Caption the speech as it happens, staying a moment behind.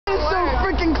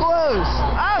face.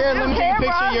 Oh, Here, let me take a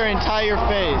picture of your entire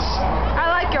face. I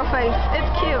like your face.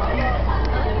 It's cute.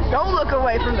 Don't look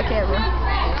away from the camera.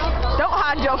 Don't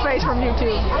hide your face from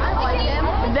YouTube.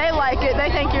 They like it. They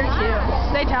think you're cute.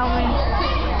 They tell me.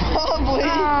 Probably.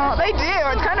 They do.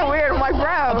 It's kind of weird. I'm like,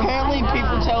 bro. Apparently,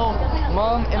 people tell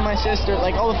Mom and my sister,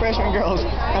 like all the freshman girls,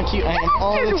 how cute I am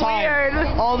all the time. Weird.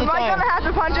 All the time. Am I gonna have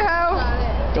to punch a hoe?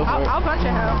 Go for it. I'll punch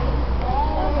a hoe.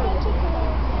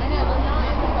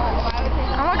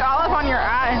 I'm like all up on your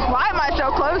eye. Why am I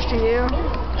so close to you?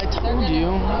 I told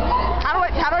you. How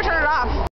do I turn